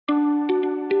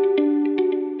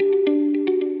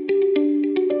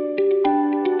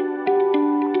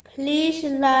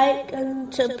like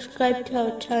and subscribe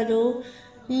to our channel.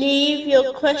 Leave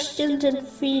your questions and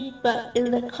feedback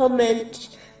in the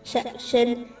comments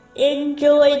section.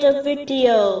 Enjoy the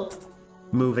video.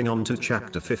 Moving on to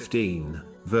chapter 15,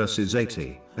 verses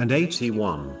 80 and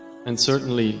 81. And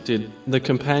certainly did the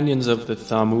companions of the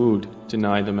Thamud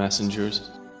deny the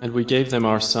messengers, and we gave them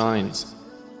our signs,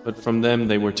 but from them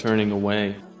they were turning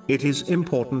away. It is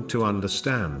important to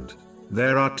understand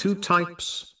there are two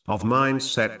types of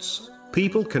mindsets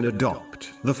people can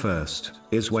adopt. The first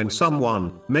is when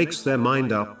someone makes their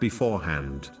mind up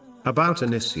beforehand about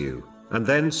an issue, and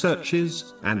then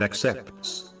searches and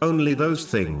accepts only those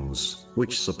things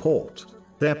which support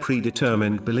their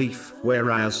predetermined belief,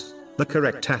 whereas the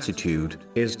correct attitude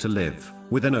is to live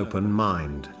with an open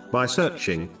mind by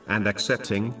searching and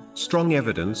accepting strong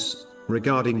evidence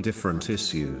regarding different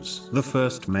issues. The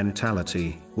first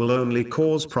mentality will only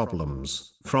cause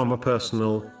problems from a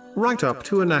personal right up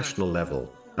to a national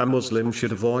level. A Muslim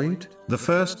should avoid the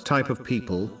first type of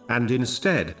people and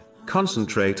instead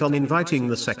concentrate on inviting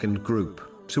the second group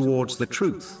towards the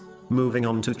truth. Moving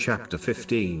on to chapter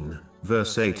 15,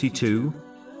 verse 82.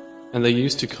 And they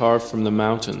used to carve from the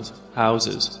mountains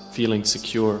houses, feeling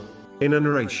secure. In a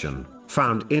narration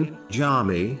found in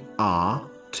Jami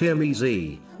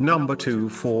Tirmizi, number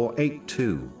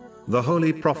 2482, the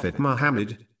Holy Prophet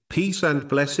Muhammad, peace and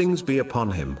blessings be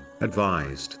upon him,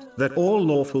 advised that all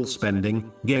lawful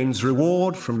spending gains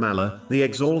reward from Allah the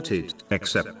Exalted,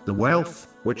 except the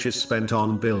wealth which is spent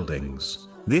on buildings.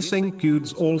 This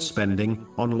includes all spending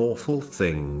on lawful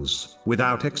things,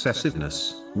 without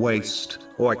excessiveness, waste,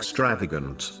 or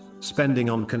extravagant. Spending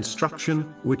on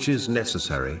construction, which is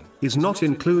necessary, is not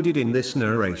included in this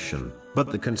narration,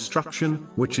 but the construction,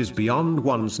 which is beyond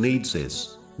one's needs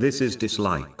is. This is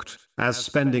disliked, as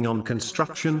spending on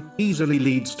construction easily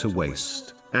leads to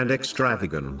waste and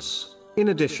extravagance. In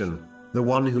addition, the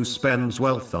one who spends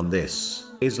wealth on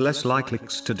this is less likely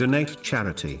to donate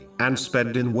charity and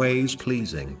spend in ways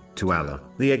pleasing to Allah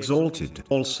the Exalted.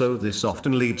 Also, this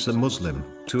often leads a Muslim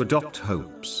to adopt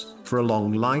hopes for a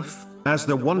long life, as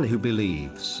the one who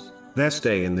believes their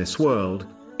stay in this world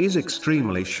is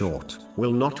extremely short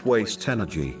will not waste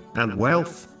energy and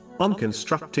wealth on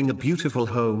constructing a beautiful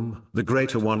home. The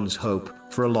greater one's hope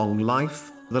for a long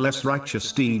life, the less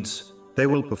righteous deeds they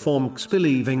will perform,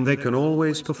 believing they can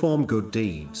always perform good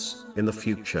deeds in the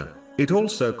future. It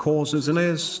also causes an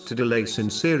heirs to delay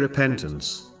sincere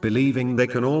repentance, believing they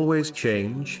can always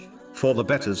change for the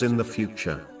betters in the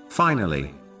future.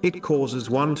 Finally, it causes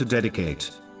one to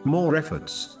dedicate more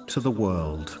efforts to the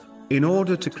world in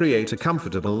order to create a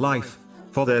comfortable life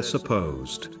for their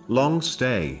supposed long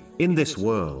stay in this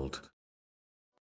world.